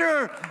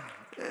 Pastor.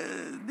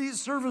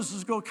 These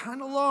services go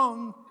kind of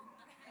long.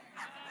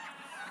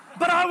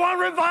 But I want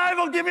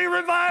revival. Give me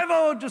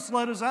revival. Just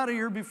let us out of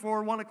here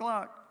before 1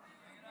 o'clock.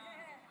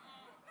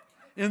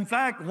 In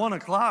fact, 1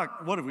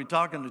 o'clock, what are we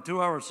talking, a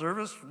 2-hour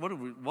service?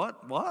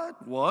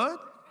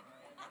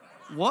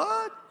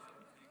 What?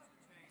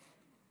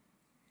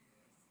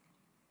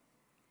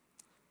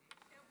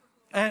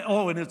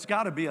 And it's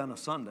got to be on a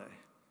Sunday.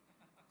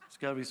 It's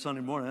got to be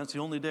Sunday morning. That's the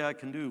only day I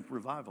can do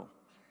revival.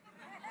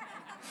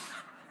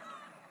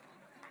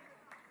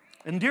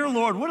 And dear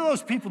Lord, what are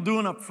those people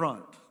doing up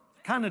front?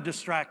 Kind of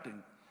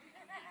distracting.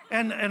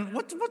 And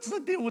what's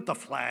the deal with the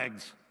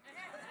flags?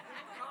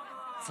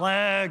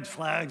 Flags,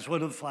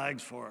 what are the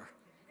flags for?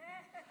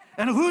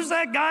 And who's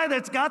that guy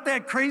that's got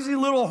that crazy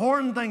little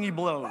horn thing he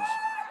blows?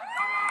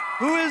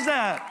 Who is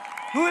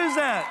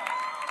that?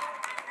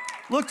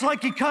 Looks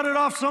like he cut it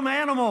off some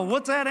animal.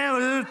 What's that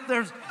animal?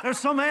 There's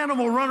some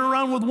animal running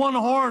around with one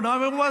horn. I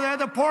mean,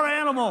 the poor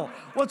animal.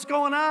 What's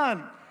going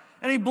on?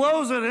 And he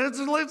blows it.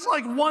 It's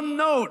like one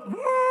note.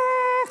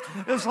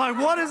 It's like,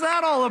 what is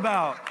that all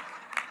about?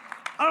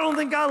 I don't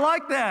think I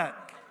like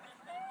that.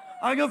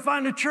 I go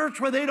find a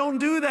church where they don't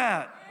do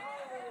that.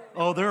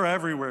 Oh, they're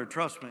everywhere,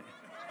 trust me.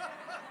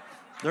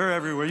 They're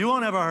everywhere. You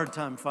won't have a hard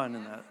time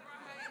finding that.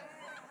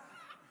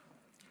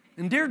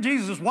 And dear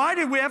Jesus, why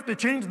did we have to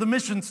change the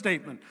mission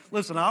statement?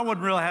 Listen, I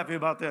wasn't real happy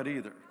about that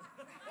either,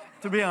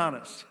 to be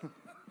honest.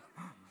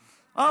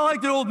 I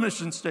like the old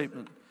mission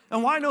statement.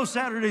 And why no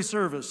Saturday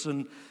service?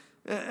 And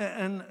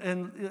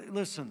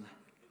listen,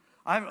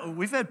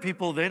 we've had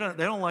people, they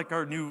don't like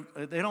our new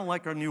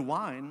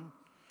wine.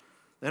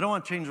 They don't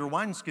want to change their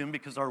wineskin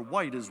because our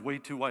white is way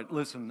too white.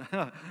 Listen,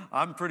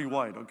 I'm pretty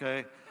white,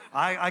 okay?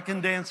 I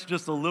can dance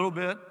just a little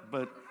bit,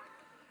 but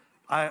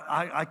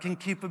I can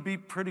keep a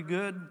beat pretty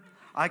good.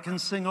 I can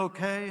sing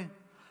okay.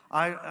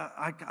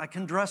 I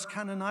can dress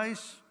kind of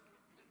nice.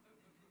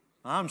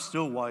 I'm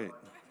still white.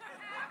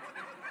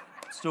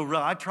 Still real.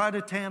 I try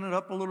to tan it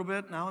up a little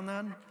bit now and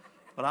then,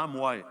 but I'm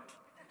white.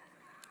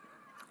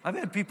 I've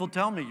had people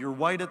tell me, your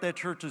white at that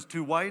church is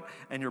too white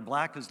and your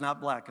black is not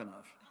black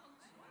enough.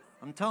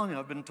 I'm telling you,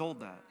 I've been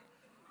told that.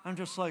 I'm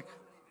just like,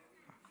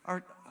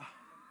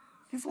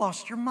 you've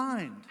lost your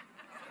mind.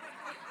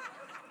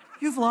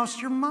 You've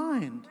lost your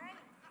mind.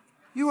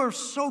 You are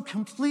so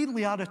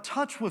completely out of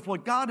touch with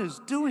what God is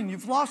doing.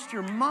 You've lost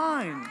your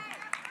mind.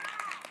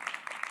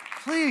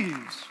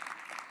 Please.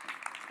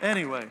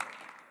 Anyway,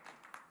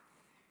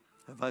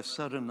 have I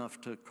said enough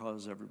to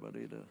cause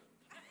everybody to...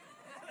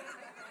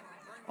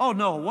 Oh,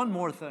 no, one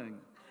more thing.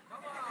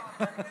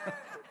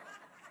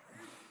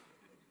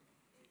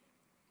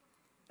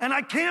 And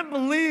I can't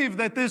believe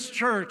that this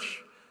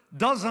church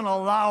doesn't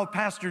allow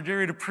Pastor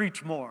Jerry to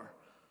preach more.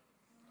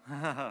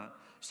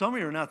 Some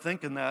of you are not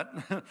thinking that.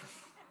 In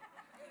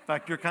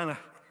fact,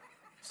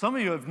 some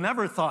of you have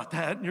never thought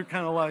that, and you're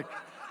kind of like,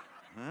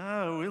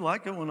 we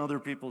like it when other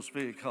people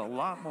speak a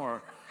lot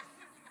more.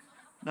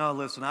 Now,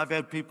 listen, I've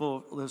had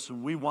people,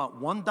 we want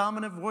one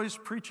dominant voice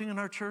preaching in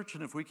our church,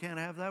 and if we can't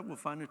have that, we'll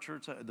find a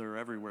church. They're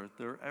everywhere.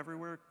 They're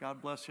everywhere.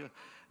 God bless you.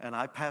 And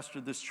I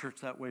pastored this church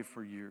that way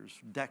for years,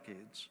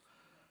 decades.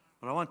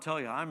 But I want to tell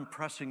you, I'm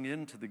pressing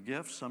into the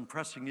gifts. I'm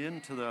pressing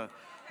into the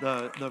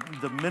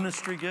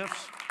ministry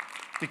gifts.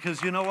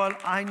 Because you know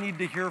what? I need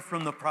to hear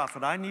from the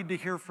prophet. I need to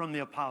hear from the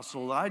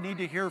apostle. I need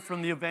to hear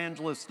from the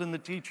evangelist and the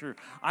teacher.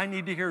 I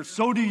need to hear,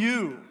 so do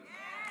you.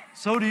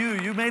 So do you.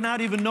 You may not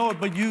even know it,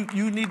 but you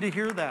need to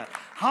hear that.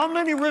 How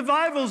many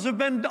revivals have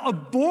been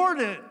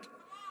aborted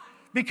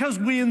because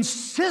we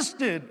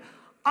insisted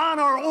on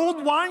our old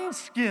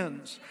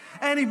wineskins?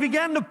 And he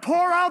began to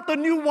pour out the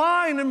new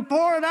wine and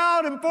pour it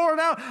out and pour it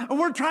out. And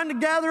we're trying to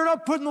gather it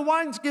up, put in the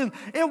wineskin.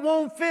 It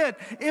won't fit.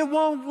 It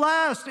won't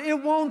last.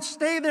 It won't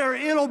stay there.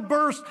 It'll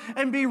burst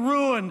and be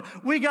ruined.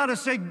 We got to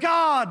say,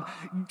 God,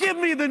 give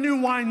me the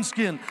new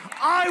wineskin.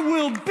 I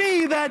will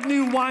be that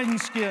new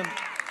wineskin.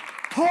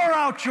 Pour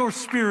out your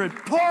spirit.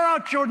 Pour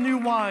out your new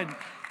wine.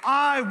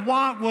 I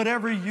want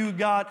whatever you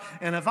got.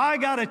 And if I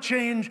got to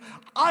change,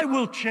 I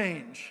will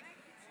change.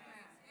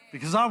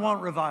 Because I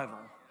want revival.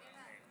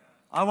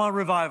 I want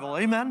revival.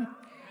 Amen?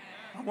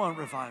 I want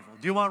revival.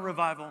 Do you want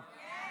revival?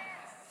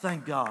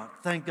 Thank God,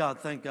 thank God,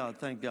 thank God,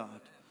 thank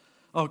God.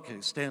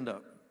 Okay, stand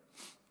up.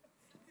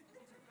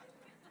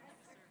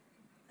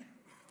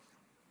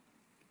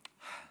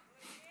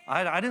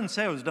 I didn't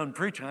say I was done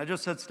preaching. I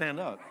just said stand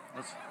up.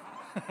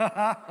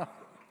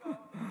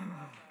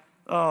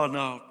 Oh,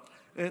 no.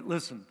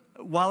 Listen,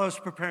 while I was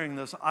preparing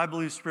this, I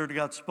believe Spirit of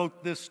God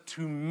spoke this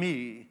to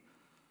me.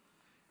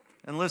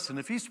 And listen,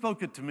 if he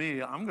spoke it to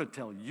me, I'm going to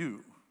tell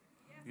you.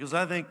 Because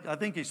I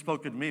think he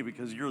spoke it to me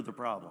because you're the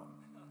problem.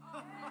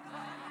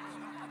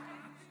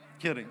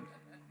 Kidding.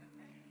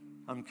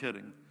 I'm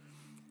kidding.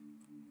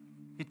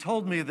 He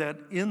told me that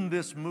in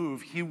this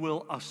move, he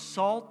will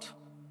assault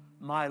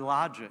my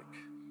logic.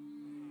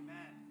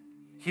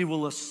 He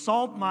will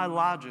assault my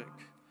logic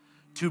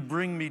to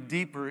bring me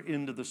deeper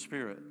into the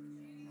Spirit.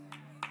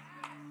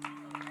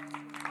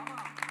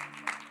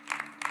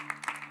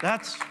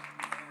 That's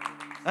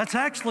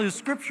actually a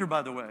scripture,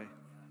 by the way.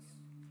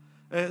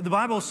 The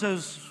Bible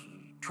says,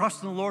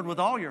 trust in the Lord with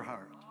all your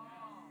heart.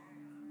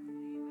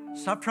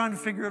 Stop trying to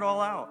figure it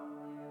all out.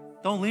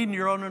 Don't lean in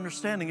your own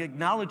understanding.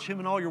 Acknowledge him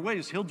in all your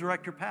ways. He'll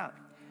direct your path.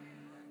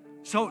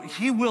 So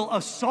he will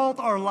assault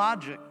our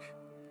logic.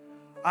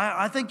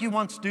 I think he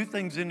wants to do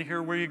things in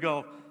here where you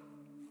go,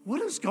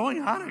 what is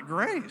going on at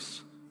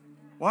Grace?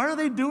 Why are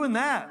they doing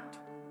that?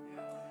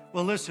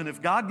 Well, listen,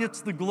 if God gets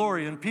the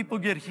glory and people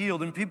get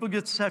healed and people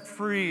get set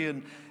free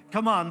and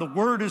come on, the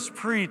word is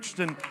preached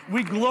and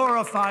we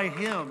glorify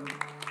him,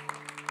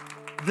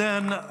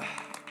 then,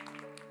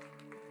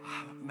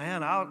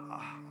 man,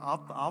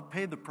 I'll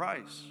pay the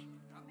price.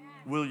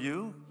 Will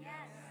you?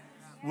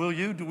 Will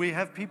you? Do we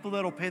have people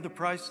that'll pay the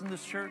price in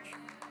this church?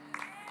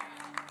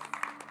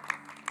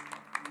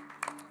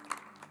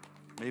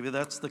 Maybe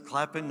that's the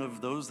clapping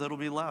of those that'll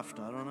be left.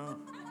 I don't know.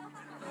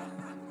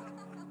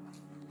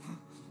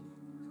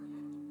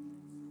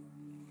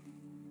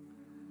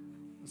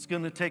 It's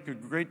going to take a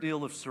great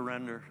deal of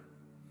surrender.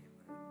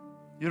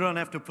 You don't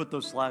have to put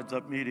those slides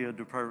up, media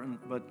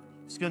department, but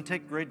it's going to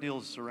take a great deal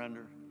of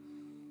surrender.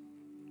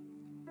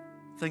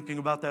 Thinking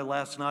about that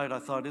last night, I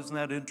thought, isn't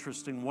that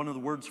interesting? One of the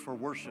words for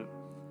worship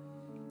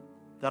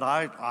that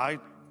I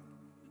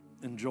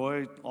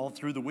enjoy all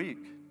through the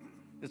week.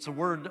 It's a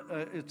word,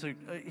 it's a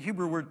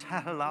Hebrew word,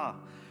 tahalah,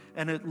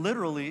 and it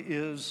literally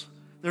is,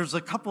 there's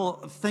a couple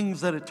of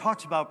things that it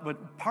talks about,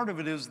 but part of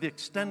it is the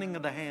extending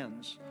of the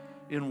hands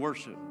in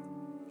worship,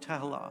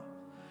 tahalah.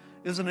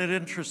 Isn't it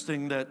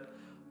interesting that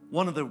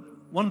one of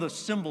the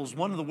symbols,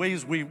 one of the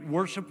ways we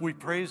worship, we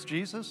praise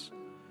Jesus,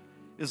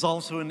 is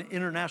also an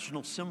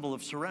international symbol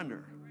of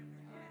surrender.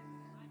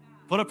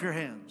 Put up your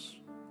hands.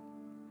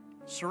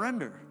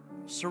 Surrender,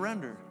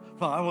 surrender.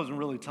 Well, I wasn't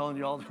really telling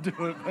you all to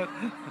do it,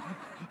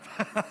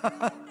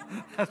 but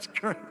that's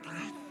great.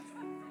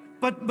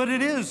 But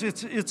it is,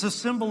 it's a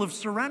symbol of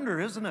surrender,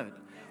 isn't it?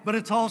 But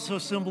it's also a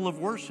symbol of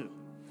worship.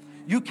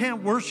 You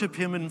can't worship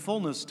him in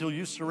fullness till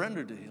you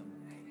surrender to him.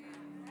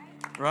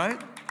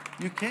 Right?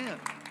 You can't.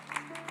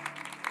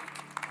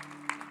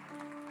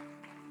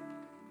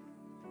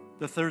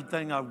 The third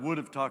thing I would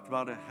have talked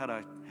about had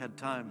I had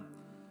time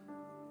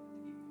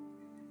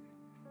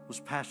was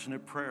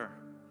passionate prayer.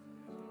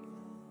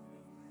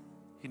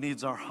 He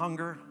needs our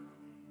hunger.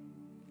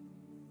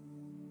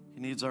 He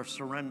needs our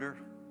surrender.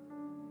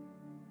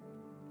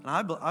 And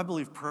I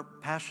believe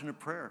passionate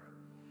prayer.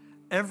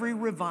 Every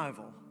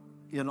revival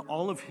in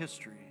all of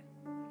history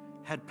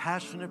had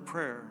passionate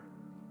prayer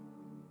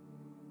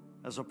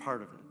as a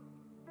part of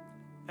it.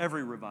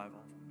 Every revival.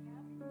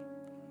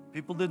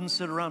 People didn't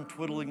sit around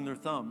twiddling their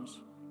thumbs.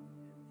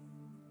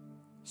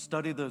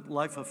 Study the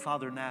life of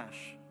Father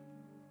Nash.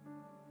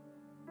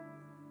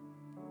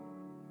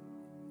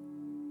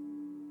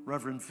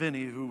 Reverend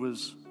Finney, who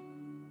was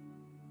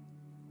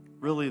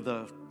really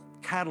the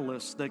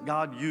catalyst that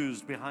God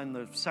used behind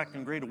the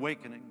Second Great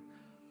Awakening.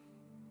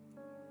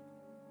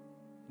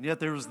 And yet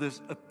there was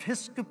this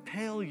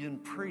Episcopalian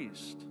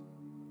priest.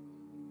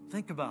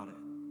 Think about it.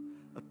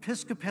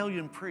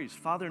 Episcopalian priest,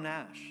 Father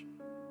Nash,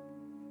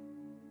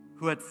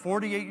 who at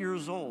 48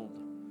 years old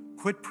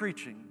quit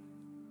preaching,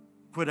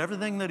 quit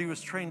everything that he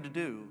was trained to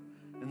do,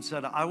 and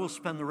said, I will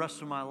spend the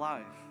rest of my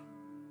life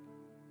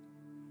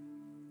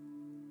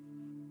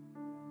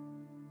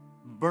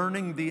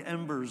burning the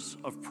embers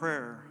of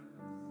prayer,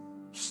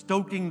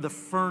 stoking the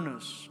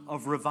furnace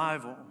of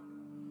revival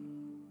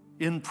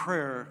in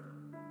prayer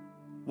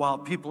while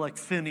people like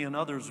Finney and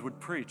others would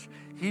preach.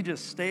 He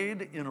just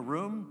stayed in a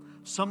room,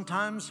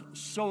 sometimes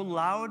so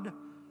loud,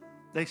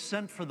 they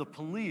sent for the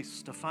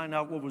police to find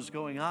out what was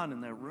going on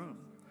in that room.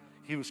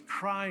 He was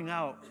crying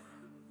out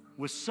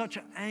with such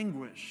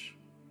anguish,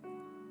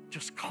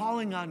 just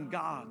calling on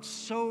God,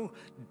 so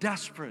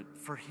desperate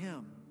for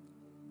him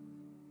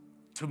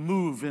to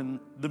move in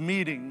the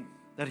meeting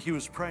that he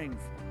was praying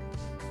for.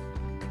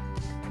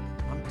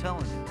 I'm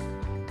telling you,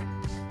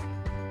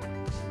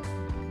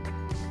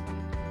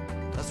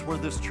 that's where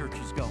this church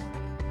is going.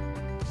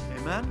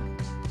 Amen?